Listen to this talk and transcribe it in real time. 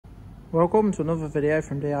Welcome to another video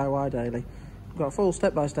from DIY Daily. We've got a full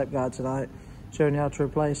step-by-step guide tonight showing you how to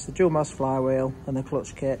replace the dual mass flywheel and the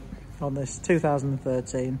clutch kit on this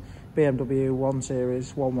 2013 BMW 1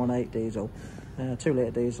 Series 118 diesel. 2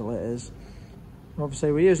 litre diesel it is.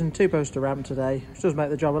 Obviously we're using 2-poster ramp today, which does make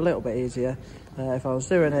the job a little bit easier. If I was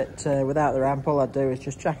doing it without the ramp, all I'd do is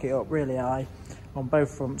just jack it up really high on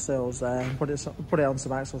both front sills there and put it on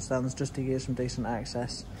some axle stands just to give some decent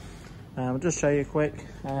access. I'll just show you quick.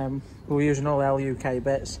 We're using all LUK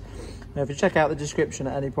bits. If you check out the description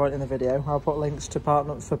at any point in the video, I'll put links to part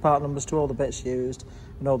numbers to all the bits used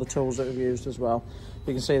and all the tools that we've used as well.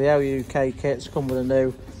 You can see the LUK kits come with a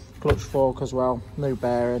new clutch fork as well, new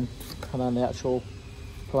bearing, and then the actual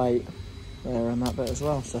plate there and that bit as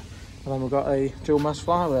well. So, and then we've got a dual mass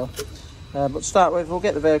flywheel. But to start with, we'll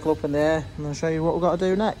get the vehicle up in the air and I'll show you what we've got to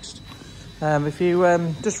do next. If you,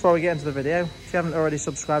 just before we get into the video, if you haven't already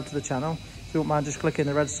subscribed to the channel, if you wouldn't mind just clicking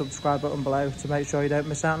the red subscribe button below to make sure you don't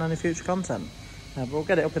miss out on any future content. But we'll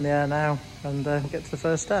get it up in the air now and get to the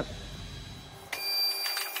first step.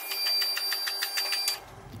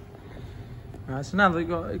 Right, so now that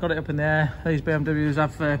we've got it up in the air, these BMWs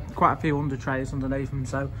have quite a few under trays underneath them,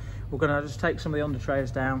 so we're going to just take some of the under trays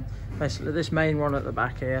down. Basically this main one at the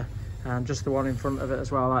back here, and just the one in front of it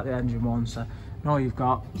as well, like the engine one. So and all you've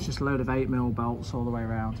got is just a load of 8mm bolts all the way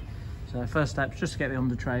around. So first step is just to get the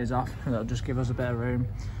under trays off, and that'll just give us a bit of room.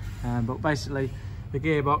 But basically the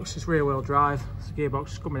gearbox is rear wheel drive, so the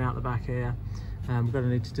gearbox is coming out the back here. We're going to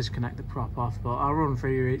need to disconnect the prop off, but I'll run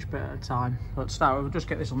through you each bit at a time. But to start with, we'll just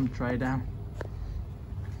get this under tray down.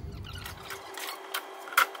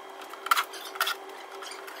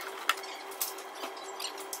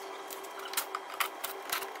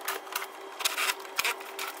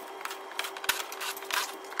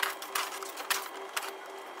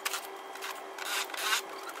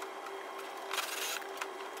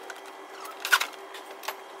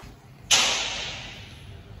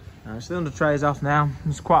 So the under tray is off now.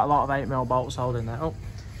 There's quite a lot of 8mm bolts holding that up.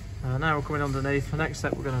 Now we're coming underneath. The next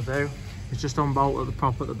step we're going to do is just unbolt the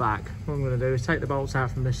prop at the back. What I'm going to do is take the bolts out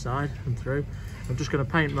from this side and through. I'm just going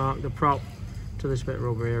to paint mark the prop to this bit of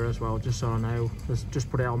rubber here as well, just so I know. Just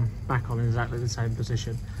put it on back on in exactly the same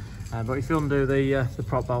position. But if you undo the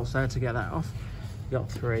prop bolts there to get that off, you've got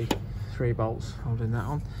three bolts holding that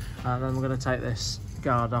on. And then we're going to take this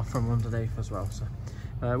guard off from underneath as well. So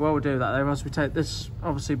while we do that though, as we take this,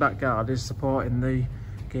 obviously back guard is supporting the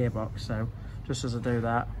gearbox, so just as I do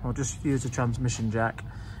that, I'll just use the transmission jack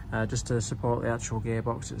just to support the actual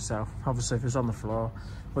gearbox itself. Obviously if it's on the floor,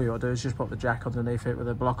 all you got to do is just put the jack underneath it with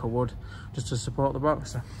a block of wood just to support the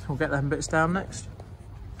box. So we'll get them bits down next.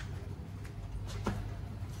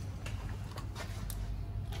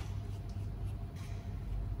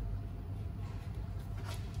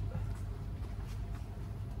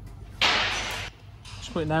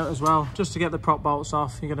 Quick note as well, just to get the prop bolts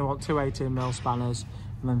off, you're going to want two 18mm spanners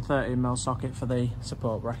and then 13mm socket for the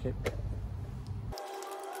support bracket.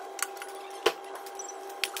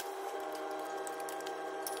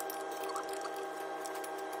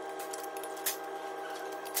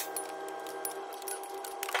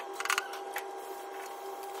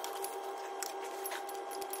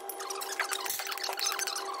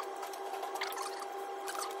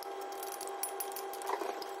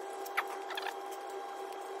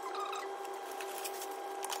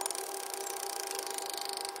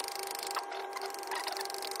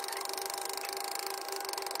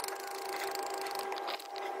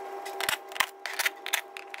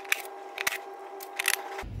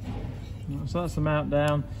 So that's the mount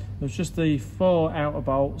down. There's just the 4 outer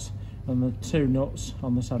bolts and the 2 nuts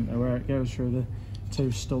on the centre where it goes through the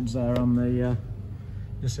 2 studs there on the,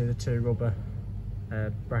 you see the 2 rubber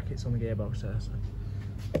brackets on the gearbox there. So.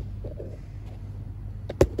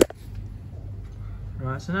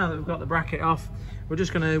 Right, so now that we've got the bracket off, we're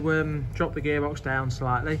just going to drop the gearbox down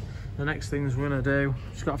slightly. The next things we're going to do,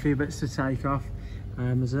 just got a few bits to take off.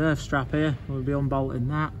 There's an earth strap here, we'll be unbolting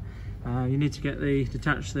that. You need to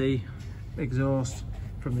detach the exhaust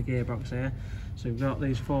from the gearbox here. So we've got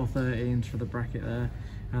these 413s for the bracket there,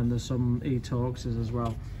 and there's some E-Torxes as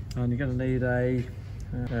well. And you're going to need a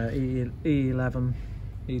E11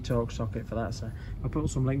 E-Torx socket for that. So I'll put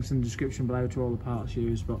some links in the description below to all the parts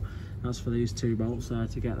used, but that's for these 2 bolts there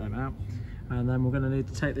to get them out. And then we're going to need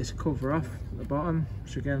to take this cover off at the bottom,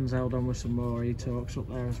 which again is held on with some more E-Torx up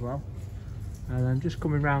there as well. And then just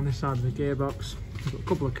coming around this side of the gearbox, we've got a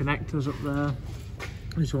couple of connectors up there.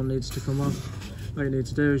 This one needs to come on. All you need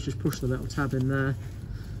to do is just push the little tab in there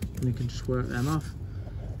and you can just work them off.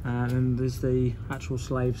 And there's the actual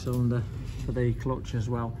slave cylinder for the clutch as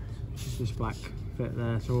well, which is this black bit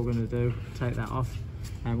there. So all we're going to do, take that off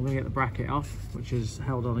And we're going to get the bracket off, which is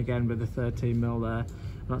held on again with the 13mm there.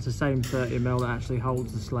 And that's the same 30mm that actually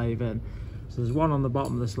holds the slave in. So there's one on the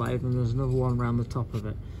bottom of the slave and there's another one around the top of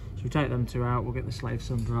it. So we take them two out, we'll get the slave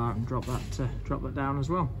cylinder out and drop that down as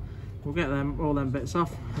well. We'll get all them bits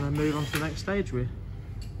off and then move on to the next stage with.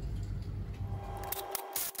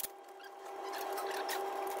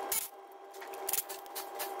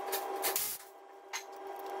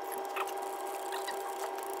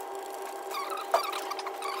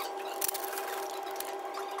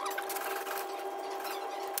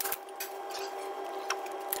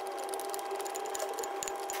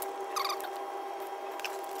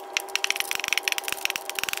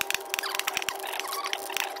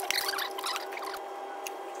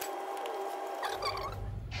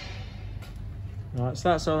 Right, so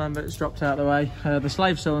that's all them bits dropped out of the way. The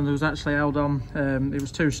slave cylinder was actually held on, it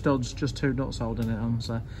was two studs, just two nuts holding it on,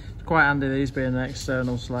 so it's quite handy these being an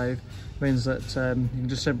external slave. It means that you can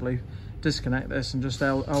just simply disconnect this and just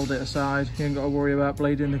hold it aside. You ain't got to worry about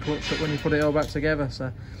bleeding the clutch up when you put it all back together.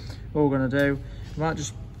 So all we're going to do, we might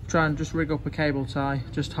just try and just rig up a cable tie,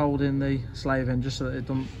 just holding the slave in just so that it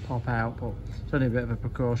doesn't pop out, but it's only a bit of a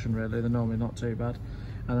precaution really, they're normally not too bad.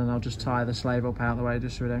 And then I'll just tie the slave up out of the way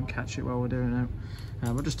just so we don't catch it while we're doing it.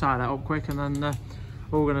 We'll just tie that up quick, and then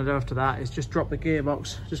all we're going to do after that is just drop the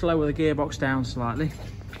gearbox, just lower the gearbox down slightly.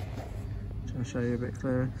 I'll show you a bit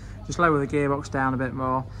clearer. Just lower the gearbox down a bit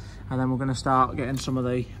more, and then we're going to start getting some of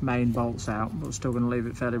the main bolts out, but we're still going to leave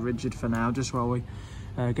it fairly rigid for now, just while we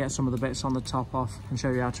get some of the bits on the top off and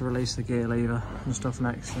show you how to release the gear lever and stuff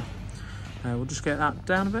next. So, we'll just get that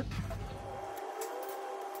down a bit.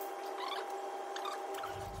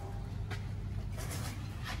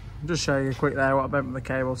 I'll just show you quick there what I meant with the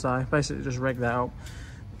cable tie. Basically just rig that up.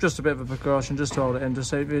 Just a bit of a precaution, just to hold it in,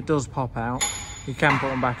 just so if it does pop out, you can put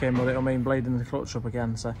them back in, but it'll mean bleeding the clutch up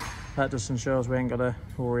again. So that just ensures we ain't got to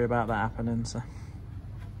worry about that happening. So.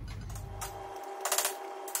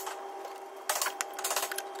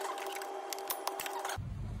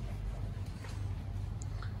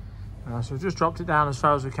 So we've just dropped it down as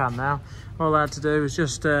far as we can now. All I had to do is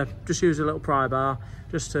just use a little pry bar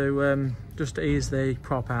just to ease the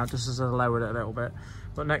prop out, just as I lowered it a little bit.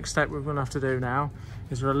 But next step we're going to have to do now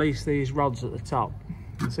is release these rods at the top.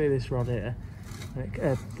 You can see this rod here,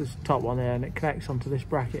 this top one here, and it connects onto this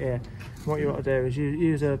bracket here. And what you want to do is you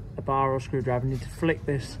use a bar or screwdriver, and you need to flick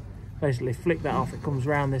this, basically flick that off. It comes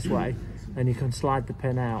round this way, and you can slide the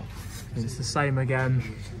pin out. And it's the same again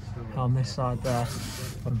on this side there,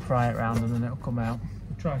 and pry it round and then it'll come out.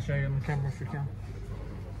 I'll try to show you on the camera if we can.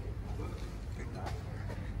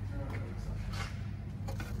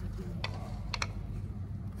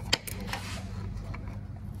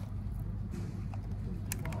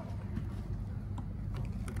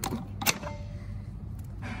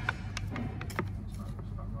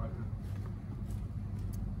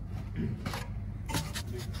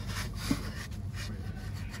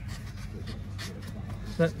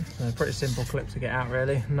 So pretty simple clip to get out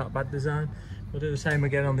really, not a bad design. We'll do the same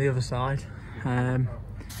again on the other side. So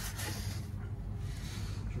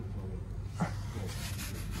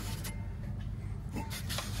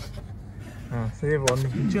the other one, you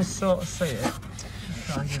can just sort of see it. Just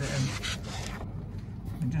try and get it in.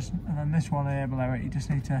 And then this one here below it, you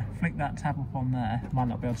just need to flick that tab up on there. Might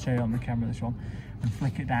not be able to show you on the camera, this one, and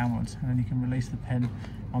flick it downwards, and then you can release the pin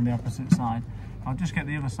on the opposite side. I'll just get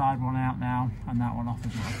the other side one out now and that one off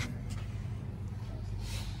as well.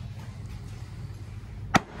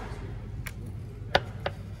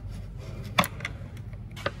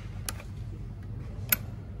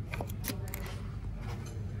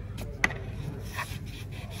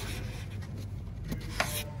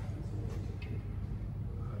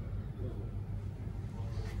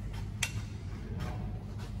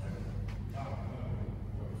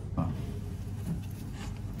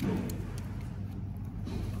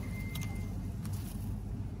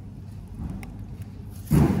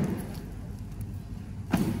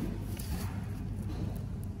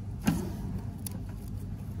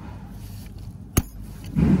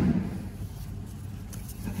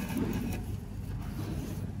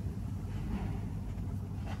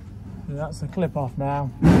 So that's the clip off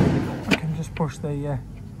now. I can just push the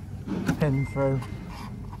pin through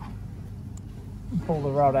and pull the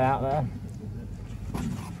rod out there.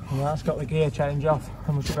 And that's got the gear change off,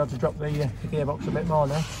 and we should be able to drop the gearbox a bit more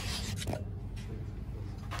now.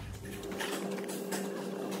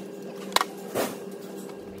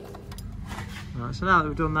 Right, so now that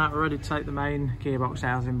we've done that, we're ready to take the main gearbox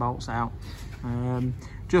housing bolts out.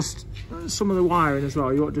 Just some of the wiring as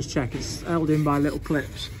well, you want to just check it's held in by little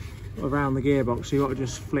clips. around the gearbox, so you got to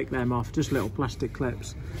just flick them off, just little plastic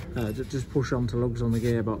clips that just push onto lugs on the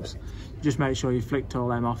gearbox. Just make sure you flicked all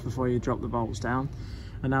them off before you drop the bolts down.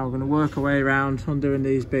 And now we're going to work our way around undoing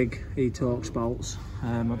these big E-Torx bolts.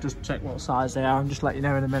 I'll just check what size they are and just let you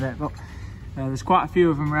know in a minute, but there's quite a few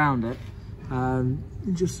of them around it.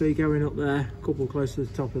 You just see going up there, a couple close to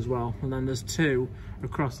the top as well, and then there's two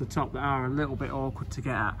across the top that are a little bit awkward to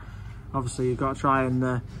get at. Obviously you've got to try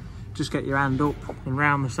and just get your hand up and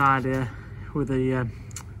round the side here with the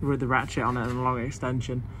ratchet on it and a long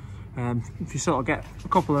extension. If you sort of get a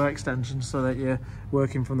couple of extensions so that you're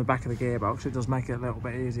working from the back of the gearbox, it does make it a little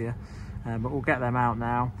bit easier. But we'll get them out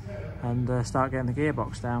now and start getting the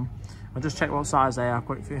gearbox down. I'll just check what size they are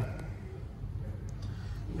quick for you.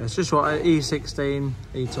 It's just what an E16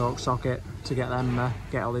 E-Torx socket to get them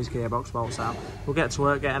get all these gearbox bolts out. We'll get to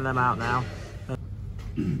work getting them out now.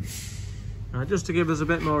 Just to give us a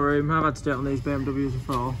bit more room, I've had to do it on these BMWs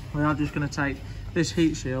before. We are just going to take this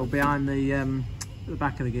heat shield behind the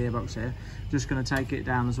back of the gearbox here. Just going to take it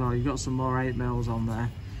down as well. You've got some more 8mm on there,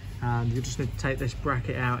 and you just need to take this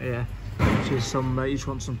bracket out here, which is some. You just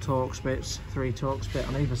want some Torx bits, 3 Torx bit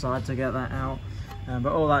on either side to get that out.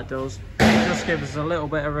 But all that does just gives us a little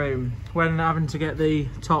bit of room when having to get the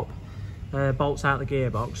top bolts out of the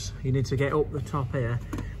gearbox. You need to get up the top here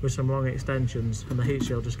with some long extensions, and the heat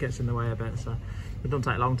shield just gets in the way a bit, so it doesn't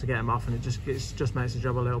take long to get them off, and it just makes the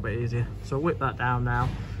job a little bit easier. So whip that down now,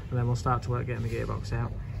 and then we'll start to work getting the gearbox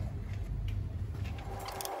out.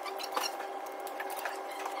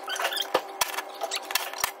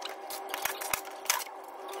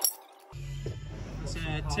 That's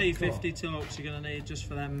a T50 Torx you're going to need just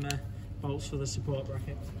for them bolts for the support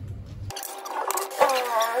bracket.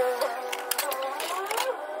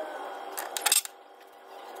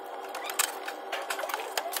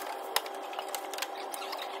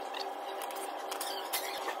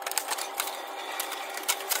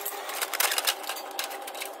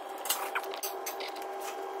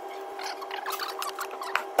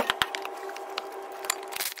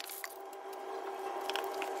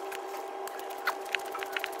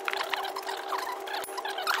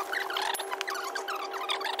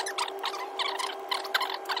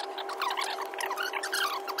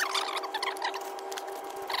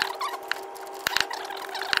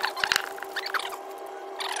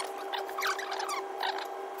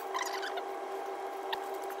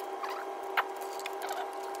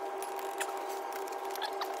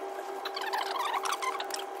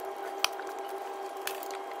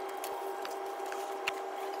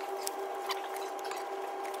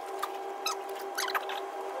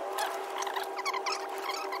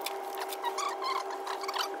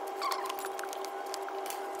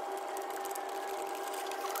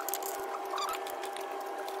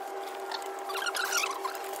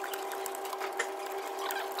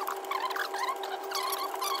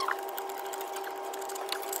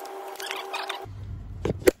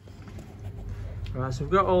 Right, so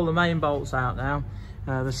we've got all the main bolts out now.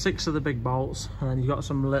 There's 6 of the big bolts, and then you've got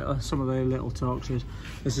some of the little Torxes.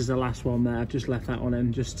 This is the last one there. I've just left that one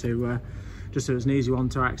in just so it's an easy one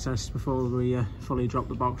to access before we fully drop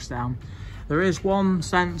the box down. There is one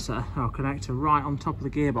sensor or connector right on top of the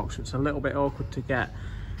gearbox. It's a little bit awkward to get.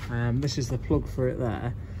 This is the plug for it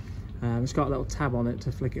there. It's got a little tab on it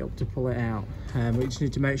to flick it up to pull it out. But you just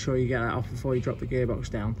need to make sure you get that off before you drop the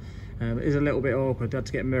gearbox down. It is a little bit awkward. I had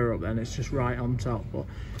to get a mirror up then. It's just right on top. But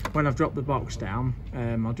when I've dropped the box down,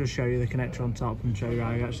 I'll just show you the connector on top and show you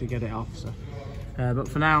how you actually get it off. So, but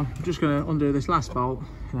for now, I'm just going to undo this last bolt,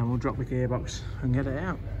 and then we'll drop the gearbox and get it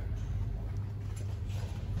out.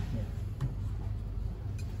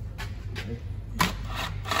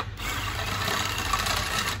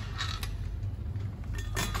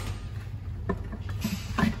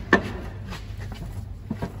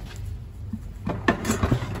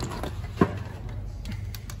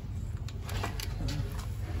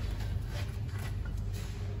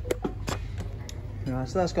 Right,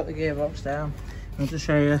 so that's got the gearbox down. I'll just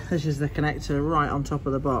show you, this is the connector right on top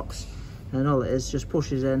of the box, and all it is just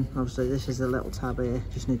pushes in. Obviously this is the little tab here,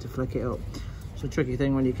 just need to flick it up. It's a tricky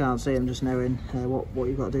thing when you can't see them, just knowing what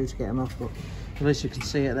you've got to do to get them off, but at least you can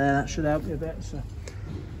see it there. That should help you a bit. So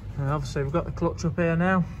obviously we've got the clutch up here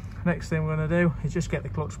now. Next thing we're going to do is just get the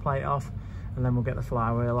clutch plate off, and then we'll get the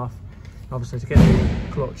flywheel off. Obviously to get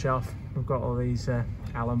the clutch off, we've got all these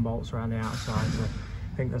Allen bolts around the outside, so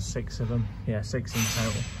I think there's 6 of them. Yeah, 6 in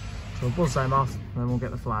total. So we'll buzz them off, and then we'll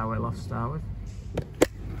get the flywheel off to start with.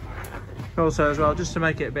 Also as well, just to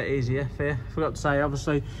make it a bit easier for you, I forgot to say,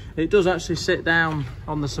 obviously it does actually sit down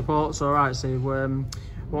on the supports, all right. So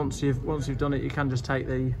once you've done it, you can just take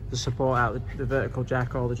the support out, the vertical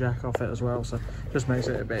jack or the jack off it as well, so just makes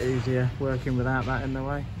it a bit easier working without that in the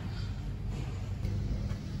way.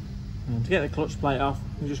 And to get the clutch plate off,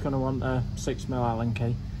 you're just going to want a 6mm Allen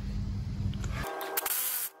key.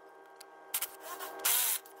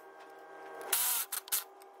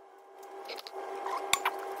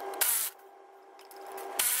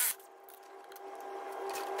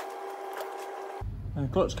 The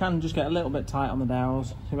clutch can just get a little bit tight on the dowels,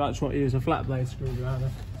 so you might just want to use a flat blade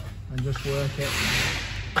screwdriver and just work it.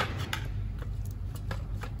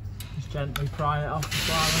 Just gently pry it off the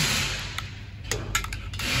flywheel.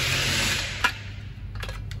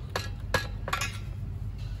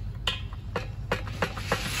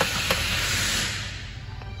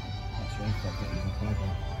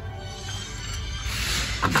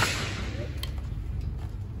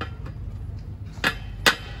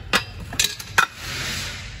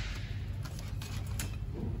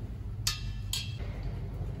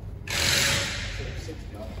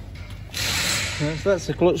 So that's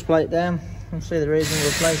the clutch plate down. Obviously the reason we're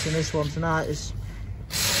replacing this one tonight is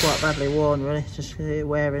quite badly worn really, just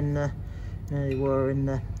wearing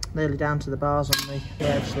nearly down to the bars on the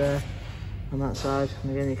edge there on that side,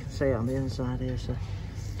 and again you can see it on the inside here, so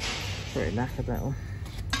pretty knackered that one.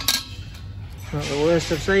 Not the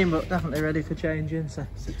worst I've seen, but definitely ready for changing. So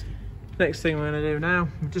next thing we're going to do now,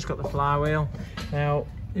 we've just got the flywheel. Now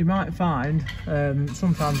you might find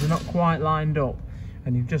sometimes they're not quite lined up,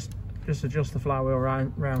 and you just adjust the flywheel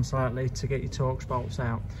round slightly to get your Torx bolts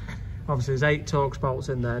out. Obviously there's 8 Torx bolts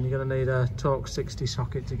in there, and you're going to need a Torx 60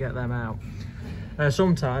 socket to get them out.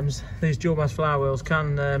 Sometimes these dual mass flywheels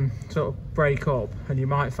can sort of break up, and you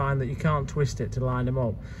might find that you can't twist it to line them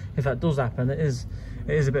up. If that does happen, it is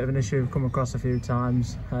a bit of an issue I've come across a few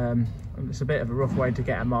times. It's a bit of a rough way to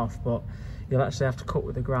get them off, but you'll actually have to cut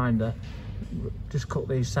with the grinder. Just cut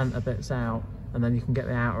these centre bits out, and then you can get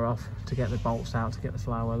the outer off to get the bolts out to get the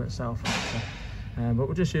flywheel itself out. So, but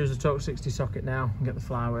we'll just use the Torx 60 socket now and get the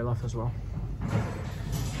flywheel off as well.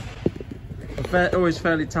 Always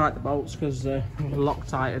fairly tight, the bolts, because they're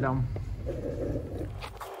Loctited on.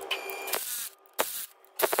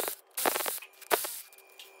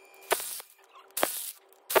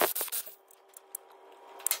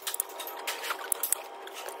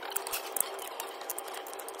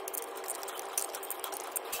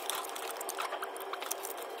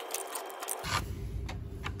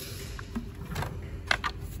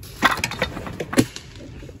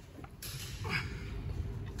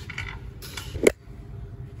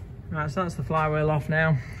 Right, so that's the flywheel off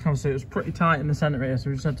now. Obviously it was pretty tight in the centre here, so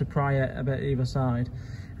we just had to pry it a bit either side.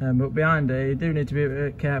 But behind here, you do need to be a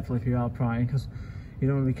bit careful if you are prying, because you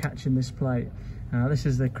don't want to be catching this plate. This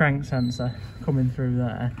is the crank sensor coming through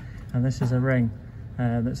there, and this is a ring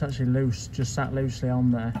that's actually loose, just sat loosely on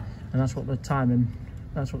there, and that's what the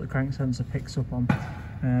crank sensor picks up on.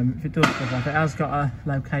 If it does stuff like it has got a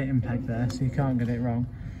locating peg there, so you can't get it wrong.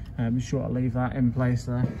 Be sure to leave that in place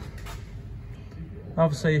there.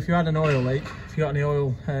 Obviously, if you had an oil leak, if you got any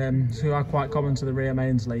oil, so are quite common to the rear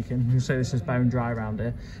mains leaking. You can see this is bone dry around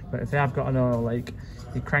here, but if they have got an oil leak,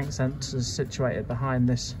 your crank sensor is situated behind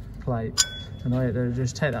this plate, and all you do is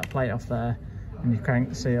just take that plate off there, and your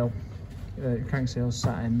crank seal's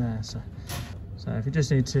sat in there. So if you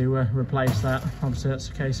just need to replace that, obviously that's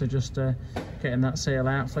a case of just getting that seal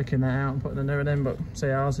out, flicking that out, and putting the new one in. But see,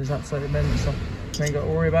 ours is absolutely mint, so you ain't got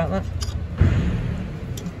to worry about that.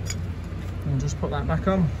 And just put that back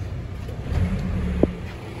on.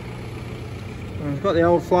 And we've got the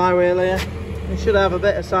old flywheel here. It should have a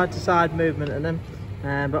bit of side-to-side movement in them,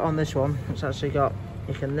 but on this one, it's actually got,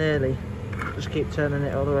 you can nearly just keep turning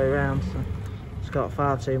it all the way around. So it's got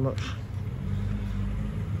far too much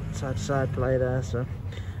side-to-side play there. So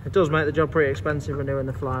it does make the job pretty expensive renewing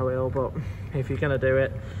the flywheel, but if you're going to do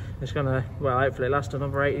it, it's going to, well, hopefully last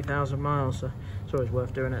another 80,000 miles. So it's always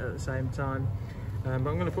worth doing it at the same time. But I'm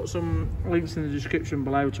going to put some links in the description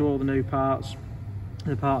below to all the new parts,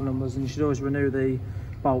 the part numbers, and you should always renew the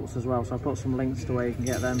bolts as well, so I've put some links to where you can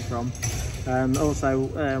get them from. Also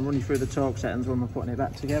run you through the torque settings when we're putting it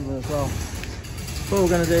back together as well. What we're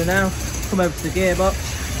going to do now, come over to the gearbox.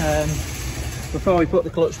 Before we put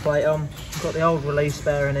the clutch plate on, we've got the old release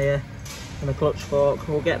bearing here and the clutch fork.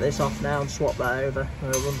 We'll get this off now and swap that over,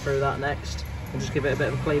 and we'll run through that next and just give it a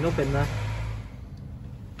bit of a clean up in there.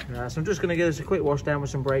 So I'm just going to give this a quick wash down with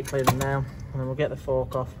some brake cleaner now, and then we'll get the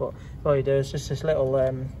fork off. But all you do is just this little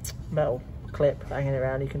metal clip hanging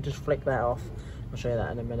around. You can just flick that off. I'll show you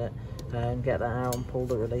that in a minute, and get that out and pull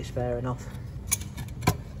the release bearing off.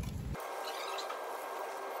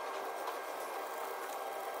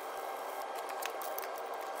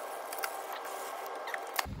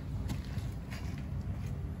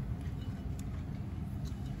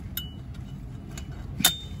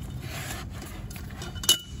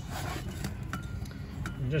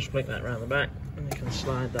 just flick that around the back and you can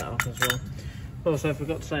slide that off as well. Also, I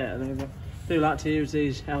forgot to say it, I do like to use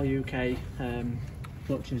these LUK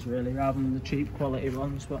clutches really, rather than the cheap quality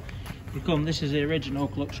ones. But this is the original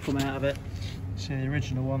clutch come out of it. See the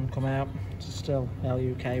original one come out, it's still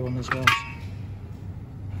LUK one as well.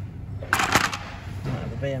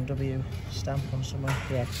 The BMW stamp on somewhere,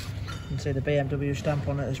 yeah. You can see the BMW stamp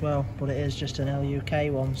on it as well, but it is just an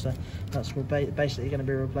LUK one, so that's basically going to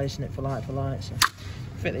be replacing it for light. So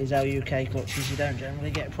fit these LUK clutches, you don't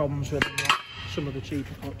generally get problems with them like some of the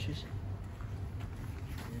cheaper clutches.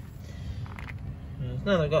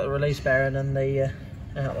 Now they've got the release bearing and the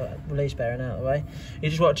release bearing out of the way, you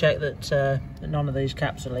just want to check that none of these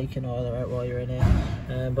caps are leaking oil out while you're in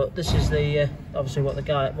here. But this is the obviously what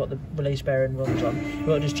the release bearing runs on. You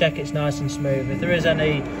want to just check it's nice and smooth. If there is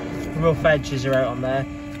any rough edges are out on there,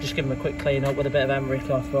 just give them a quick clean up with a bit of emery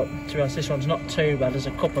cloth. But to be honest, this one's not too bad. There's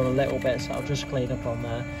a couple of little bits that I'll just clean up on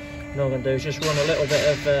there. And all I'm going to do is just run a little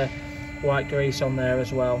bit of white grease on there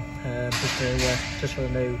as well, just for the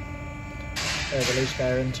new release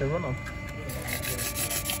bearing to run on.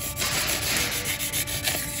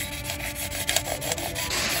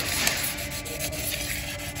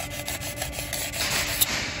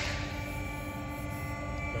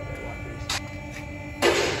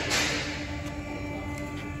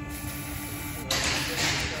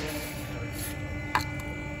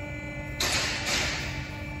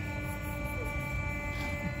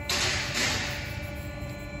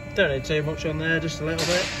 Don't need too much on there, just a little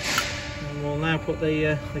bit. And we'll now put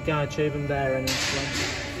the guide tube and bearing in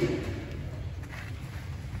place.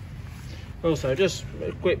 Also, just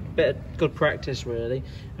a quick bit of good practice really.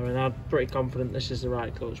 I mean, I'm pretty confident this is the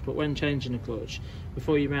right clutch, but when changing the clutch,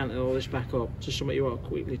 before you mount all this back up, just something you want to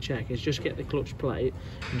quickly check is just get the clutch plate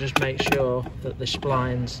and just make sure that the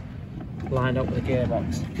splines line up with the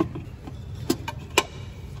gearbox.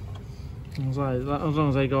 As long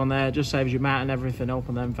as they go on there, it just saves you mounting everything up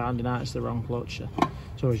and then finding out it's the wrong clutch.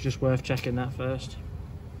 So it's just worth checking that first.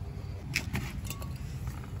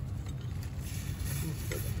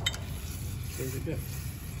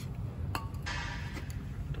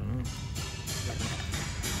 Don't know.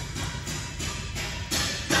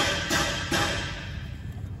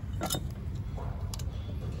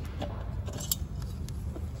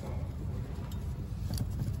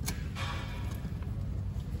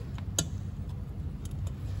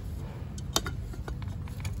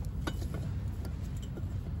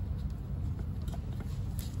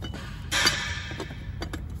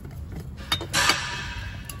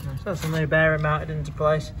 So that's the new bearing mounted into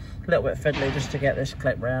place. A little bit fiddly just to get this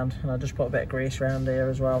clip round, and I just put a bit of grease around here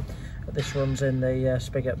as well. But this runs in the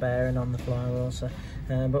spigot bearing on the flywheel. So,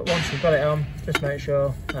 but once you've got it on, just make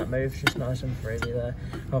sure that moves just nice and freely there.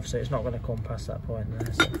 Obviously it's not going to come past that point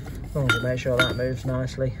there, so as long as you make sure that moves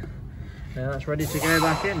nicely, that's ready to go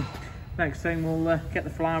back in. Next thing, we'll get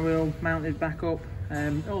the flywheel mounted back up.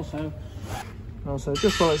 Also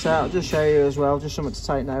just while it's out, I'll just show you as well, just something to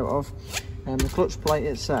take note of. The clutch plate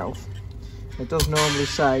itself, it does normally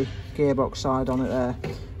say gearbox side on it there,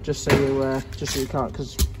 just so you can't,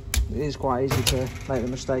 because it is quite easy to make the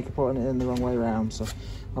mistake of putting it in the wrong way around. So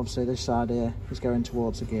obviously this side here is going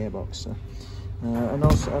towards the gearbox. So and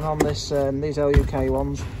on this these LUK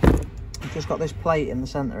ones, I've just got this plate in the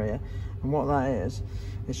centre here, and what that is,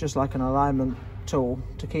 it's just like an alignment tool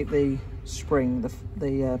to keep the spring,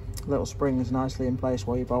 the little springs nicely in place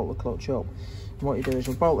while you bolt the clutch up. And what you do is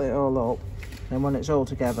you'll bolt it all up, and when it's all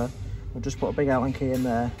together, we'll just put a big Allen key in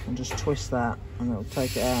there and just twist that, and it'll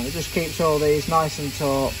take it out. It just keeps all these nice and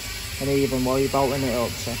taut and even while you're bolting it up.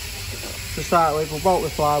 So to start with, we'll bolt the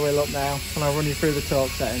flywheel up now, and I'll run you through the torque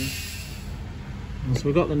settings. And so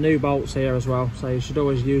we've got the new bolts here as well, so you should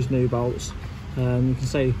always use new bolts. You can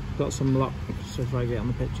see we've got some lock, so if I get on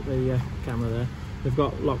the picture, the camera there, they've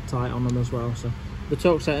got Loctite on them as well. So the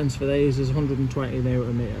torque settings for these is 120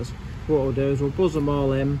 Newton meters. What we'll do is we'll buzz them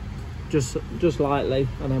all in just lightly,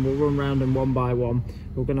 and then we'll run round them one by one.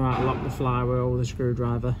 We're going to lock the flywheel with a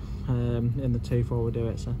screwdriver in the tooth while we do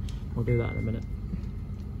it, so we'll do that in a minute.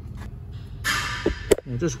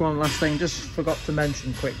 And just one last thing, just forgot to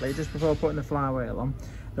mention quickly, just before putting the flywheel on,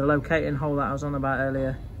 the locating hole that I was on about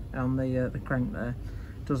earlier on the crank there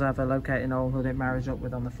does have a locating hole that it marries up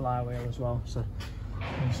with on the flywheel as well. So you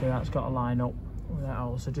can see that's got to line up with that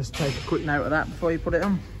hole, so just take a quick note of that before you put it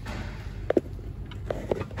on.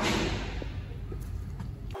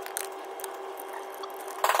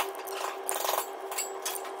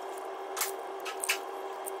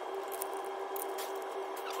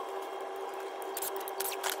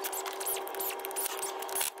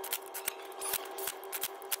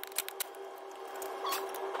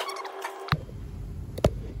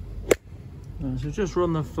 So just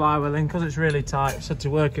run the flywheel in because it's really tight, so to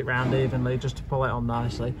work it round evenly just to pull it on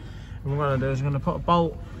nicely. And what I'm going to do is I'm going to put a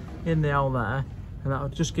bolt in the hole there, and that'll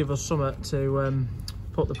just give us something to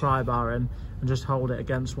put the pry bar in and just hold it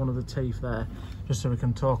against one of the teeth there, just so we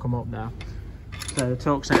can torque them up now. So the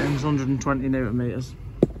torque setting's 120 Newton meters.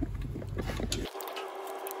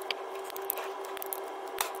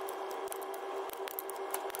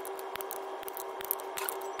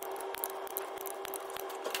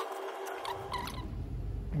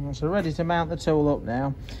 So ready to mount the tool up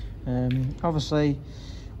now. Obviously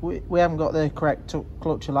we haven't got the correct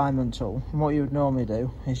clutch alignment tool, and what you would normally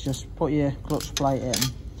do is just put your clutch plate in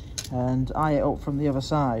and eye it up from the other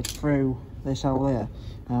side through this hole here,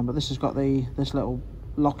 but this has got this little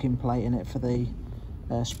locking plate in it for the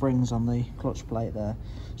springs on the clutch plate there.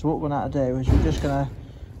 So what we're going to do is we're just going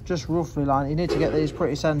to roughly line. You need to get these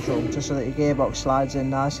pretty central just so that your gearbox slides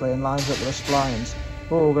in nicely and lines up with the splines.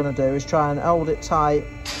 What we're going to do is try and hold it tight,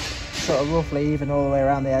 sort of roughly even all the way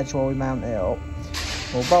around the edge while we mount it up.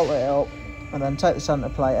 We'll bolt it up and then take the centre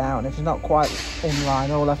plate out, and if it's not quite in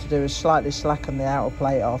line, all we'll have to do is slightly slacken the outer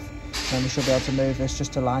plate off, and then we should be able to move this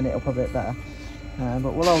just to line it up a bit better.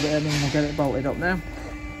 But we'll hold it in and we'll get it bolted up now.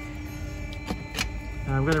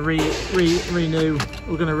 I'm going to we're going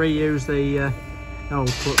to reuse the old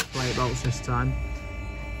clutch plate bolts this time.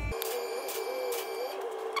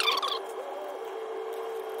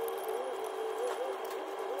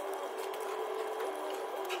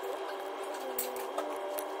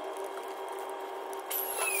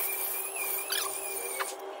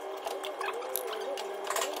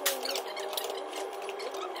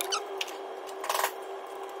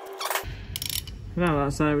 Now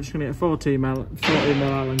that's there, we're just going to get a 14mm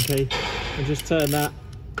Allen key and just turn that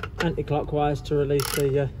anti-clockwise to release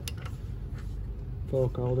the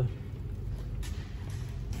fork holder.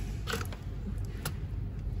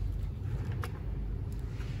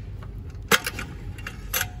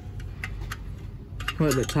 A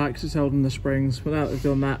little bit tight because it's holding the springs. Without we've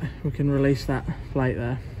done that, we can release that plate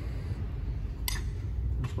there.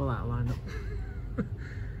 Let's pull that line up.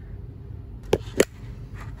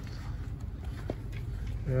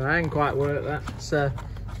 I ain't quite worked that.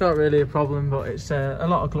 It's not really a problem, but it's a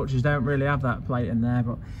lot of clutches don't really have that plate in there,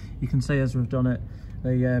 but you can see as we've done it,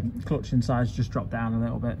 the clutch inside's just dropped down a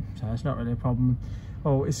little bit, so it's not really a problem.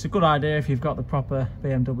 Oh, it's a good idea if you've got the proper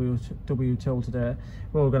BMW tool to do it.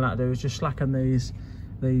 What we're going to have to do is just slacken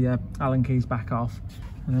the Allen keys back off,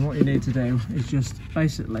 and then what you need to do is just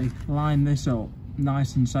basically line this up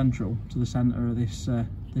nice and central to the centre of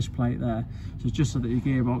this plate there, so it's just so that your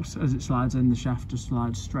gearbox, as it slides in, the shaft just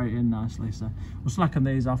slides straight in nicely. So we'll slacken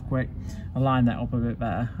these off quick, align that up a bit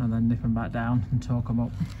better, and then nip them back down and torque them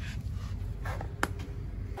up.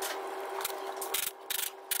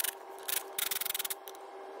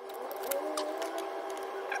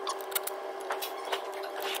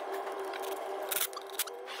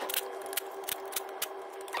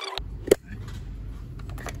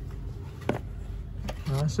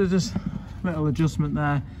 So just a little adjustment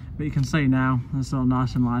there, but you can see now it's all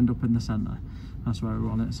nice and lined up in the centre. That's where we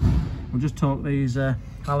want it. So we'll just torque these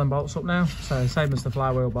Allen bolts up now. So same as the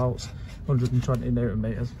flywheel bolts, 120 Newton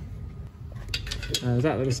meters.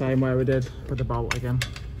 Exactly the same way we did with the bolt again.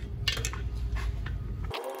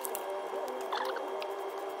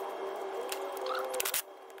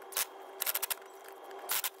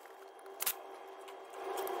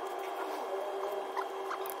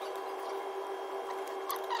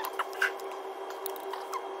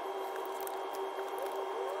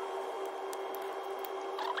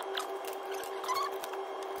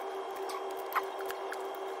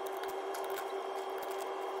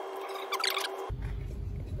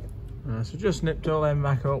 So just nipped all them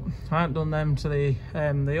back up. I haven't done them to the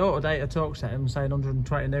auto data torque setting, saying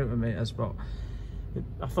 120 Newton meters, but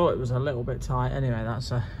I thought it was a little bit tight. Anyway,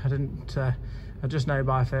 that's I just know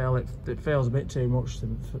by feel it feels a bit too much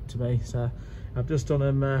to me. So I've just done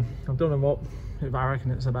them. I've done them up. I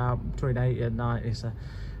reckon it's about between 80 and 90. So,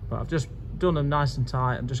 but I've just done them nice and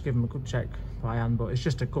tight and just give them a good check by hand. But it's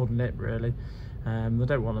just a good nip really. They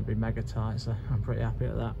don't want to be mega tight, so I'm pretty happy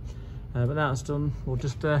at that. But now it's done, we'll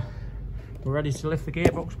just we're ready to lift the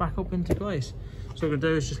gearbox back up into place. So what we're going to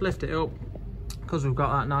do is just lift it up. Because we've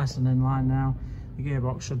got that nice and in line now, the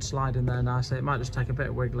gearbox should slide in there nicely. It might just take a bit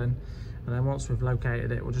of wiggling, and then once we've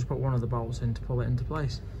located it, we'll just put one of the bolts in to pull it into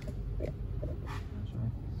place.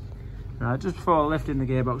 Right, just before lifting the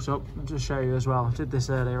gearbox up, I'll just show you as well. I did this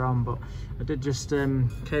earlier on, but I did just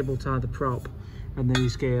cable tie the prop and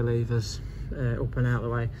these gear levers up and out of the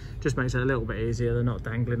way. Just makes it a little bit easier. They're not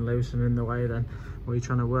dangling loose and in the way then when you're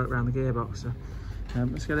trying to work around the gearbox. So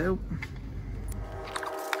let's get it up.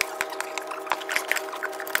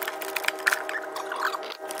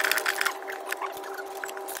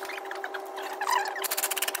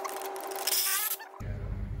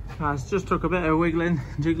 I just took a bit of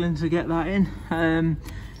jiggling to get that in.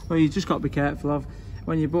 Well, you just got to be careful of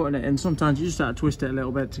when you're butting it in. Sometimes you just have to twist it a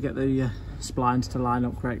little bit to get the splines to line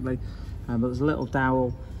up correctly. But there's a little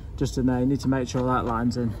dowel just in there. You need to make sure that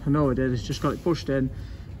lines in. And all we did is just got it pushed in,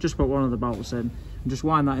 just put one of the bolts in, and just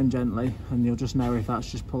wind that in gently, and you'll just know if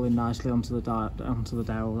that's just pulling nicely onto the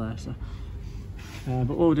dowel there. So, but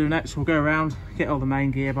what we'll do next, we'll go around, get all the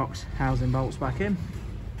main gearbox housing bolts back in,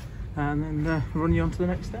 and then run you on to the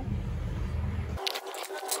next step.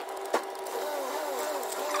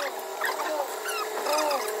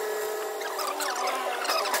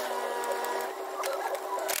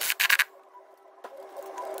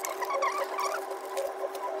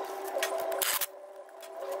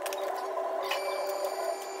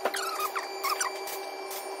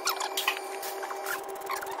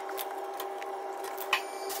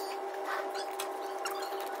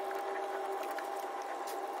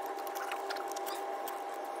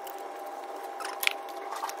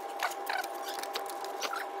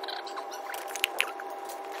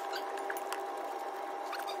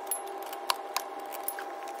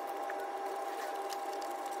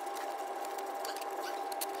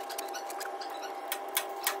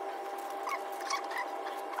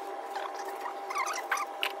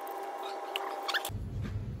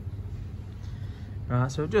 Right,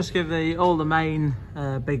 so just give all the main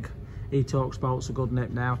big E-Torx bolts a good nip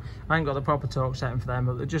now. I ain't got the proper torque setting for them,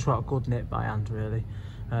 but they just want a good nip by hand really.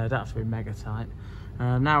 Don't have to be mega tight.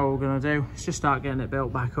 Now what we're going to do is just start getting it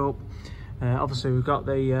built back up. Obviously we've got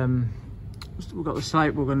the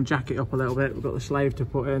slave. We're going to jack it up a little bit. We've got the slave to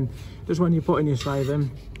put in. Just when you're putting your slave in,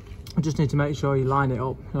 you just need to make sure you line it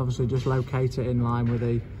up. Obviously just locate it in line with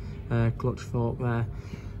the clutch fork there.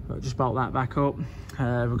 But just bolt that back up.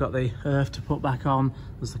 We've got the earth to put back on.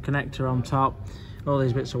 There's the connector on top. All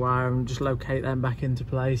these bits of wire, and just locate them back into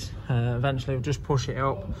place. Eventually we'll just push it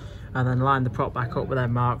up and then line the prop back up with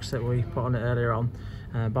them marks that we put on it earlier on.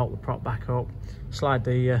 Bolt the prop back up, slide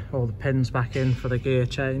all the pins back in for the gear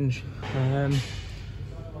change. I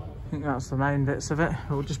think that's the main bits of it.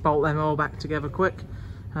 We'll just bolt them all back together quick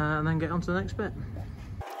and then get on to the next bit.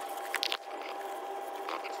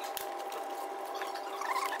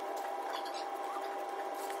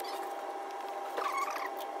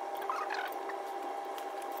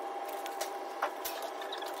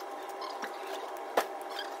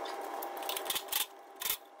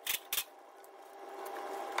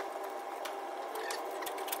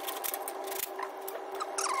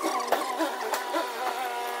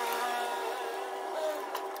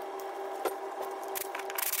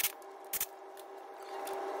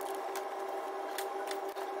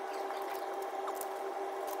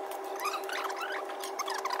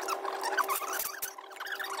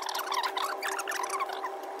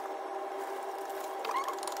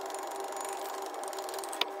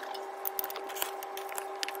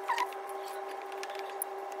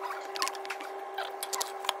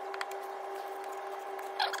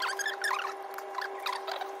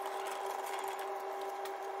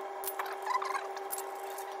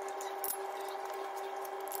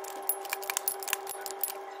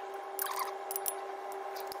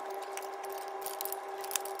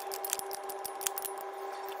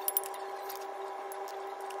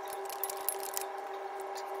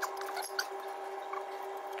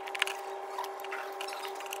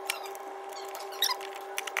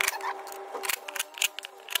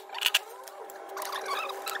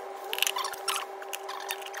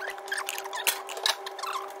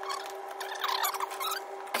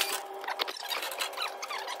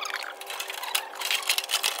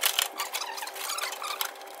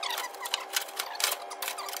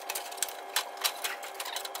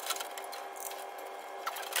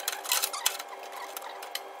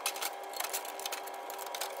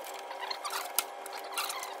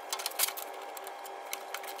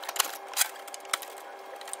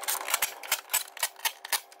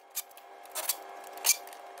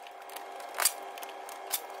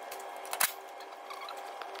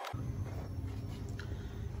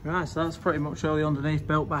 Right, so that's pretty much all the underneath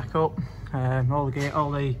built back up. All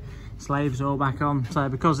the slaves are all back on. So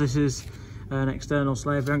because this is an external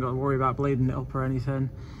slave, we haven't got to worry about bleeding it up or anything.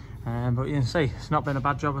 But you can see it's not been a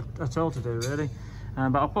bad job at all to do really.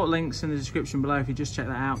 But I'll put links in the description below if you just check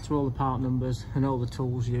that out, to all the part numbers and all the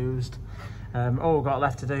tools used. All we've got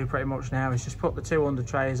left to do pretty much now is just put the two under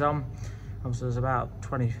trays on. Obviously there's about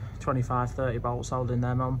 25-30 bolts holding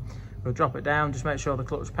them on. We'll drop it down, just make sure the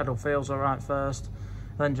clutch pedal feels all right first.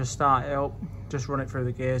 Then just start it up, just run it through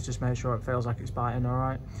the gears, just make sure it feels like it's biting all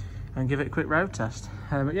right, and give it a quick road test.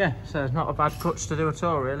 But yeah, so it's not a bad clutch to do at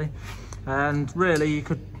all really. and really you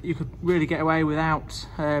could really get away without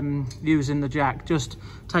using the jack. Just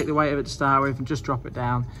take the weight of it to start with and just drop it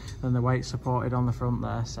down, and the weight's supported on the front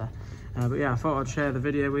there. So but yeah, I thought I'd share the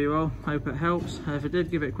video with you all. Hope it helps. If it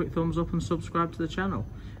did, give it a quick thumbs up and subscribe to the channel.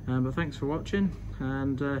 But thanks for watching,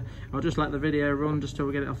 and I'll just let the video run just till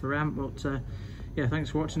we get it off the ramp. But yeah, thanks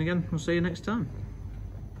for watching again. We'll see you next time.